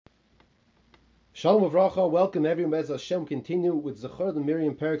Shalom Avracha, welcome everyone. Bez Hashem, continue with Zechor the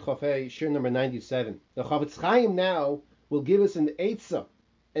Miriam Perek Chafei, shir number 97. The Chafetz Chaim now will give us an Eitzah,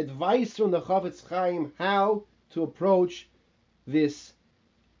 advice from the Chafetz Chaim how to approach this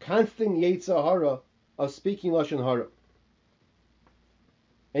constant Yetzer Hara of speaking Lashon Hara.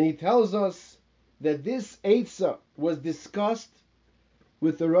 And he tells us that this Eitzah was discussed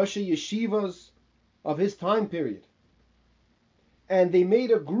with the Rosh Yeshivas of his time period. And they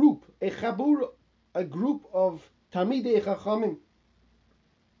made a group, a Chabura, a group of Talmidei Chachamim,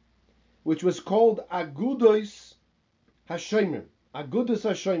 which was called Agudos HaShomrim. Agudos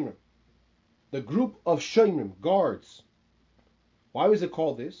HaShomrim, the group of Shomrim, guards. Why was it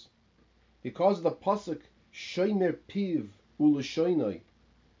called this? Because of the pasuk Shomer Piv U'Lashoinoi,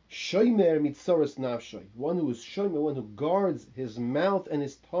 Shomer Mitzoros Nafshoi. One who is Shomer, one who guards his mouth and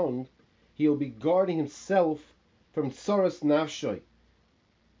his tongue, he will be guarding himself from Tzoros Nafshoi,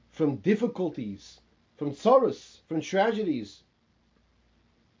 from difficulties, from tzoros, from tragedies.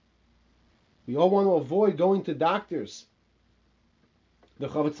 We all want to avoid going to doctors. The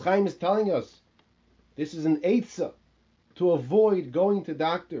Chafetz Chaim is telling us this is an eitzah to avoid going to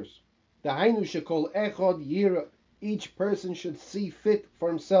doctors. Dahainu shekol echad yira, each person should see fit for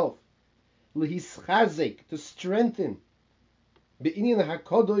himself. Lehischazek, to strengthen be'inyan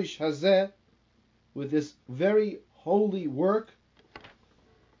hakadosh hazeh, with this very holy work.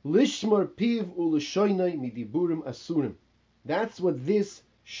 Lishmar piv u'lashoinai midiburim asurim. That's what this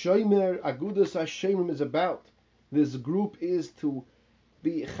Shomer Agudos HaShomrim is about. This group is to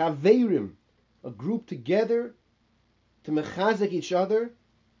be chaverim, a group together to mechazek each other,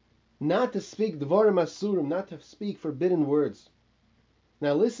 not to speak dvarim asurim, not to speak forbidden words.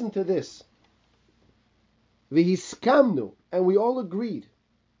 Now listen to this. V'hiskamnu, and we all agreed.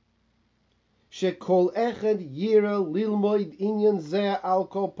 Shekol echad yira lilmoid inyan zeh al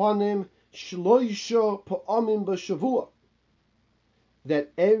kol panim shloisha pa'amim b'shavua,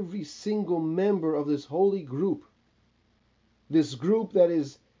 that every single member of this holy group, this group that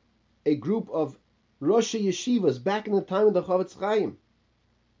is a group of Rosh Yeshivas back in the time of the Chafetz Chaim,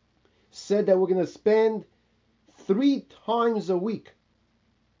 said that we're going to spend 3 times a week.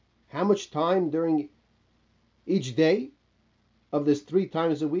 How much time during each day of this 3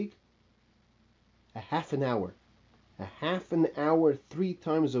 times a week? A half an hour. A half an hour 3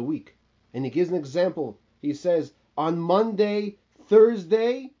 times a week. And he gives an example. He says, on Monday,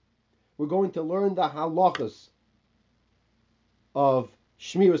 Thursday, we're going to learn the halachas of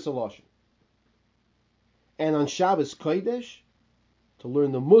Shmiras HaLashon. And on Shabbos Kodesh, to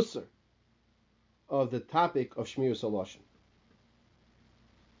learn the Musar of the topic of Shmiras HaLashon.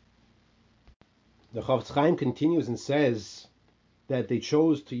 The Chafetz Chaim continues and says that they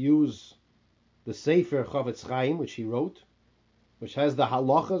chose to use the Sefer Chafetz Chaim, which he wrote, which has the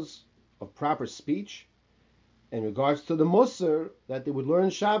halachas of proper speech. In regards to the Musar that they would learn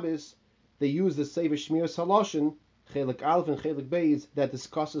Shabbos, they use the Sefer Shmiras HaLashon, Chelik Aleph and Chelik Beis, that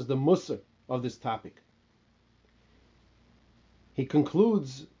discusses the Musar of this topic. He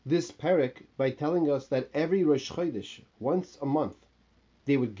concludes this perek by telling us that every Rosh Chodesh, once a month,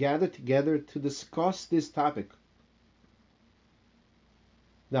 they would gather together to discuss this topic.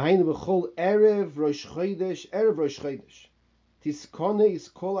 Dahainu b'chol erev Rosh Chodesh, Tiskone is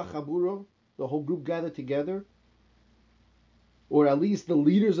kol hachabura, the whole group gathered together, or at least the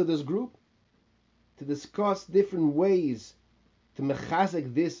leaders of this group, to discuss different ways to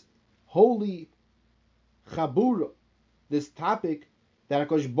mechazek this holy chabura, this topic that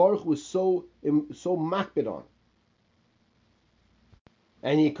HaKadosh Baruch was so makbid on.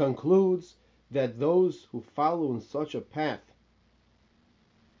 And he concludes that those who follow in such a path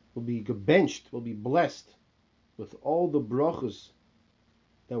will be gebenched, will be blessed with all the brachos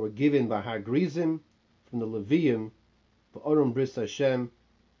that were given by Hagrizim from the Levium, v'oram bris Hashem,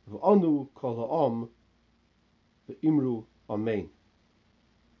 v'onu kol ha'am, v'imru amen.